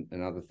eels and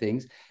other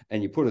things.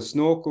 And you put a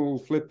snorkel,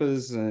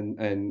 flippers,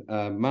 and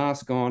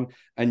mask on,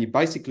 and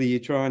you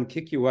try and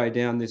kick your way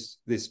down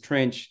this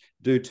trench,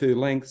 do 2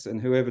 lengths, and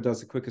whoever does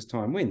the quickest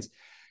time wins.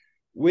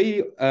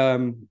 We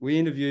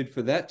interviewed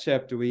for that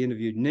chapter, we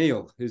interviewed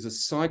Neil, who's a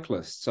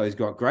cyclist. So he's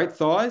got great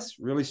thighs,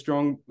 really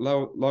strong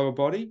lower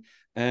body.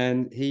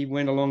 And he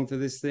went along to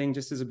this thing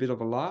just as a bit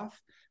of a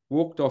laugh,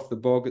 walked off the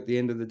bog at the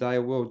end of the day,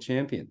 a world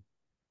champion.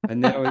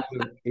 And now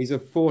he's a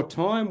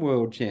 4-time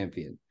world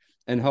champion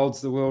and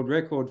holds the world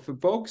record for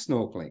bog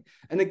snorkeling.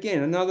 And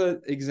again,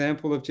 another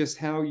example of just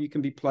how you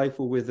can be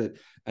playful with it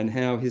and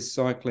how his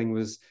cycling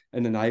was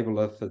an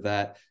enabler for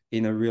that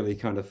in a really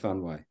kind of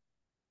fun way.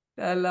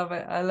 I love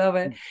it. I love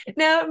it.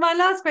 Now, my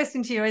last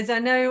question to you is, I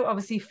know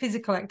obviously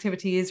physical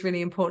activity is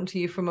really important to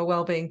you from a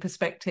well-being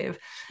perspective.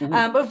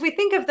 But if we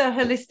think of the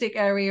holistic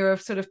area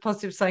of sort of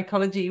positive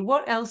psychology,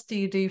 what else do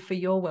you do for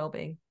your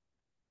well-being?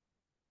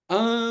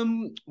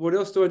 What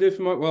else do I do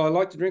for I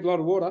like to drink a lot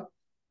of water.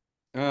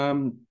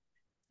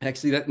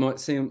 Actually, that might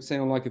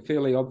sound like a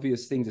fairly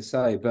obvious thing to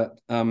say, but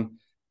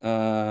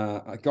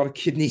I got a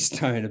kidney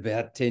stone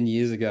about 10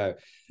 years ago.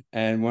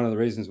 And one of the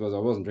reasons was I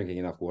wasn't drinking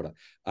enough water.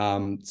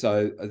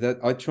 So that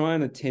I try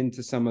and attend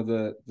to some of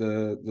the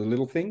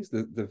little things,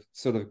 the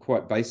sort of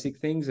quite basic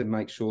things, and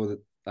make sure that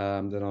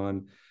that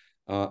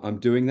I'm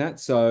doing that.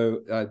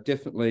 So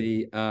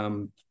definitely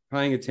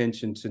paying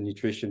attention to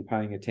nutrition,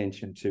 paying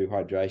attention to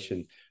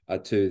hydration are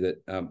two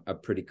that are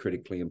pretty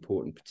critically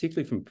important,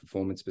 particularly from a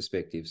performance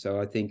perspective.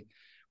 So I think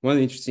one of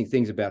the interesting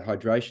things about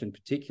hydration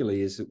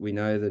particularly is that we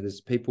know that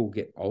as people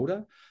get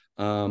older,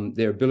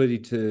 their ability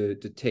to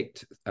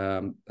detect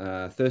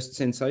thirst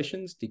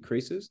sensations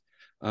decreases,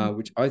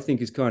 which I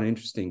think is kind of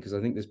interesting, because I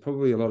think there's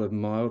probably a lot of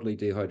mildly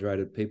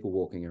dehydrated people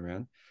walking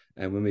around.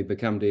 And when we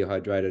become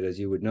dehydrated, as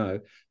you would know,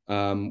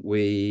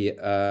 we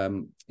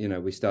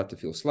start to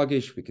feel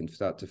sluggish. We can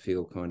start to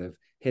feel kind of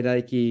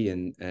headachy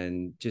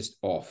and just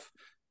off.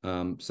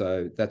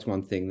 So that's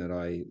one thing that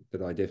I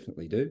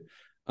definitely do.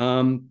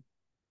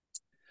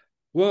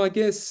 Well, I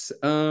guess,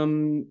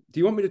 do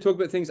you want me to talk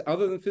about things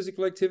other than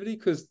physical activity?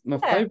 Because my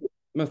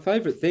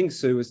favorite thing,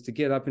 Sue, is to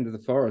get up into the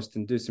forest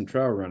and do some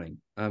trail running.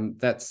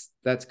 That's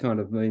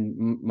kind of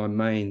my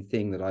main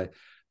thing that I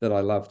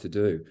love to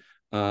do.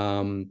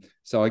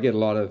 So I get a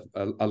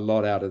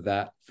lot out of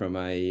that from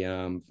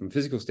a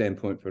physical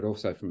standpoint, but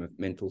also from a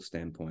mental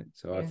standpoint.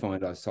 So I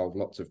find I solve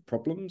lots of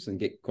problems and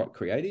get quite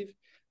creative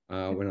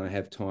when I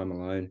have time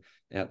alone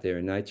out there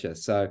in nature.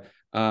 So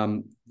that's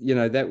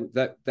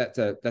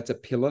a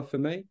pillar for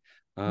me.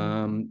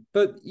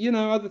 But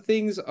other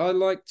things, I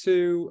love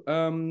to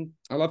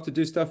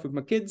do stuff with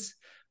my kids.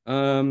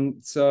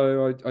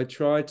 So I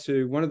try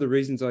to. One of the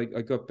reasons I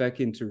got back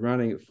into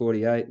running at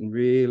 48 and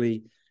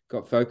really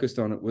got focused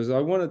on it was I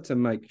wanted to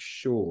make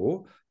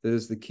sure that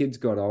as the kids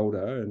got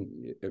older,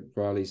 and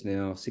Riley's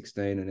now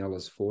 16 and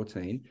Ella's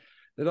 14,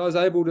 that I was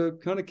able to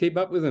kind of keep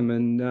up with them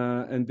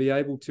and be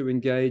able to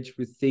engage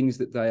with things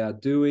that they are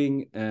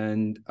doing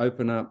and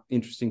open up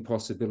interesting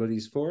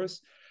possibilities for us.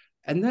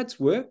 And that's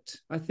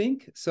worked, I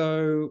think.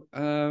 So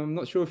I'm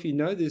not sure if you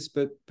know this,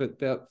 but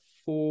about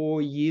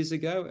 4 years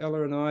ago,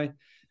 Ella and I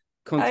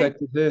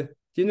contacted her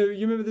You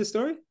remember this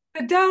story?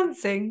 The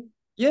dancing.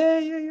 Yeah.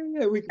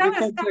 We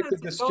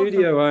contacted the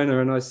studio owner,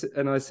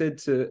 and I said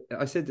to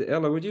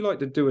Ella, would you like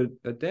to do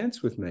a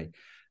dance with me?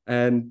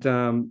 And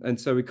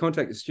so we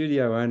contacted the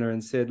studio owner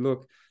and said,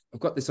 look, I've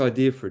got this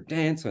idea for a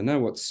dance. I know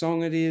what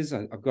song it is.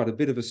 I've got a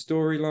bit of a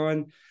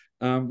storyline.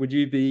 Would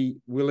you be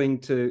willing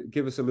to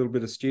give us a little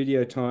bit of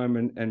studio time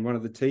and one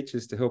of the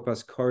teachers to help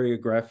us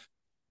choreograph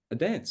a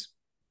dance?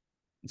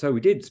 And so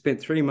we did.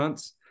 Spent 3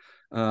 months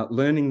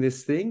learning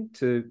this thing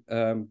to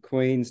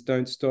Queen's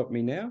 "Don't Stop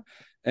Me Now,"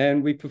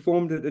 and we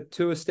performed it at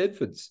 2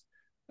 Stedfords.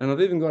 And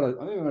I've even got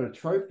a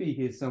trophy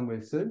here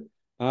somewhere, Sue.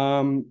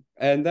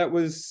 And that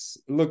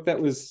was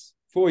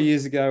 4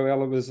 years ago.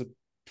 Ella was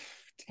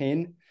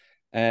 10,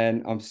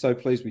 and I'm so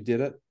pleased we did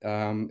it.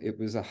 It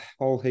was a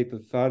whole heap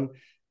of fun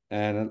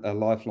and a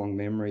lifelong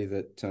memory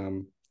that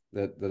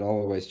I'll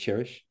always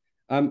cherish.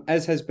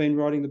 As has been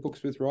writing the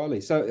books with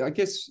Riley. So I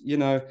guess,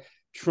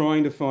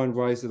 trying to find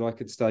ways that I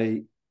could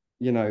stay,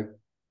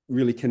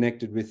 really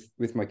connected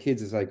with my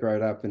kids as they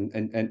growed up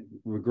and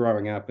were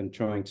growing up, and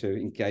trying to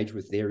engage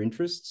with their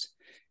interests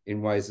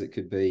in ways that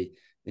could be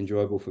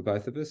enjoyable for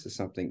both of us is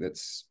something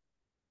that's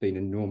been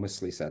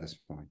enormously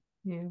satisfying.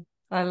 Yeah.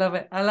 I love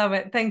it. I love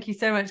it. Thank you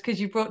so much,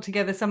 because you brought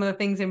together some of the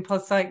things in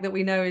pos psych that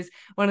we know is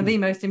one of the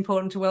most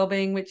important to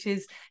well-being, which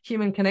is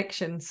human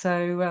connection.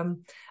 So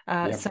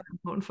so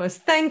important for us.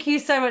 Thank you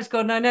so much,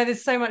 Gordon. I know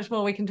there's so much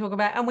more we can talk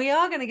about, and we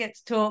are going to get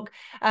to talk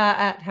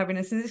at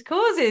Happiness and Its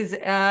Causes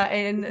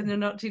in the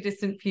not too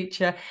distant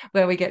future,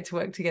 where we get to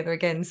work together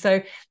again.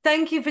 So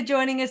thank you for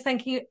joining us.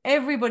 Thank you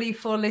everybody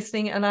for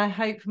listening, and I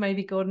hope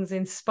maybe Gordon's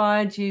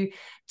inspired you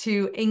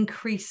to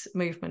increase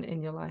movement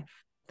in your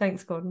life.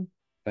 Thanks, Gordon.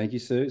 Thank you,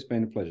 Sue. It's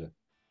been a pleasure.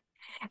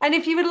 And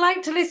if you would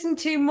like to listen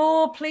to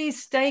more,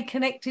 please stay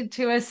connected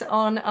to us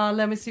on our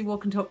Learn with Sue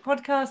Walk and Talk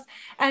podcast.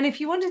 And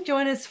if you want to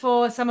join us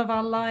for some of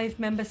our live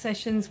member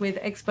sessions with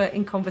Expert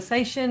in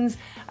Conversations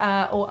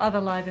or other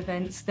live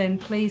events, then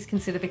please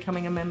consider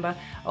becoming a member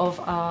of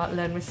our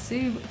Learn with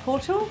Sue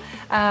portal,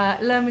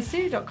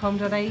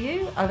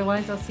 learnwithsue.com.au.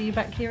 Otherwise, I'll see you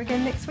back here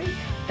again next week.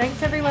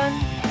 Thanks,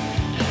 everyone.